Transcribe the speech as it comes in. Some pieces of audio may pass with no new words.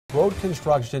Road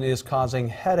construction is causing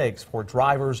headaches for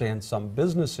drivers and some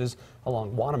businesses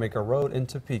along Wanamaker Road in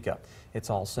Topeka. It's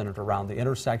all centered around the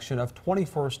intersection of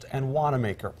 21st and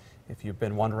Wanamaker. If you've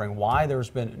been wondering why there's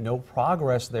been no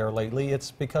progress there lately,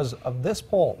 it's because of this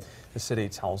pole. The city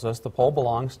tells us the pole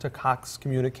belongs to Cox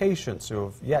Communications, who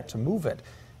have yet to move it.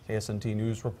 KSNT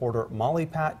News reporter Molly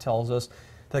Pat tells us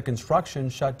the construction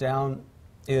shutdown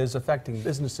is affecting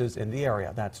businesses in the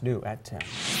area. That's new at 10.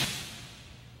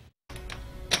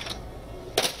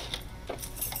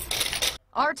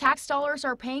 Our tax dollars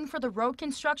are paying for the road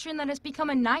construction that has become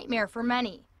a nightmare for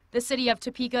many. The city of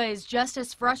Topeka is just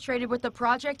as frustrated with the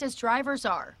project as drivers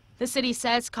are. The city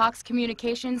says Cox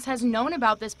Communications has known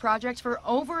about this project for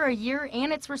over a year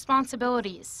and its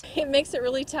responsibilities. It makes it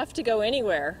really tough to go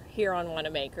anywhere here on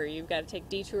Wanamaker. You've got to take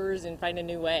detours and find a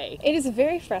new way. It is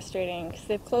very frustrating because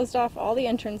they've closed off all the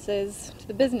entrances to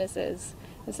the businesses,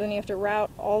 and so then you have to route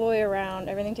all the way around.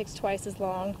 Everything takes twice as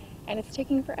long, and it's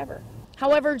taking forever.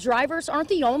 However, drivers aren't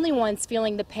the only ones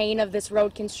feeling the pain of this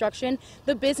road construction.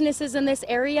 The businesses in this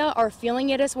area are feeling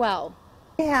it as well.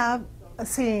 We have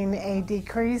seen a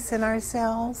decrease in our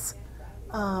sales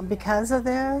because of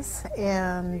this,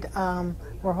 and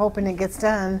we're hoping it gets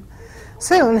done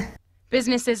soon.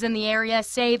 Businesses in the area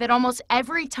say that almost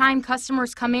every time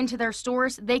customers come into their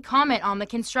stores, they comment on the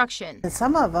construction. And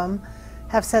some of them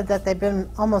have said that they've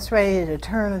been almost ready to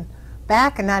turn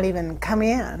back and not even come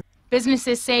in.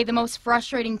 Businesses say the most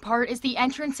frustrating part is the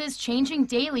entrances changing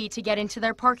daily to get into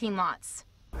their parking lots.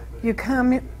 You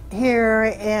come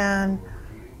here and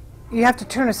you have to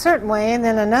turn a certain way, and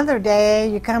then another day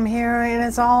you come here and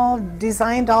it's all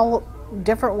designed all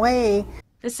different way.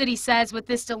 The city says with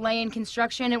this delay in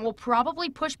construction, it will probably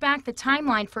push back the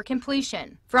timeline for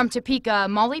completion. From Topeka,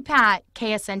 Molly Pat,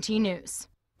 KSNT News.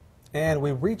 And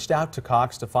we reached out to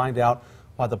Cox to find out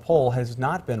why the pole has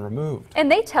not been removed.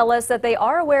 And they tell us that they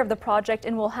are aware of the project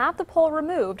and will have the pole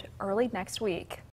removed early next week.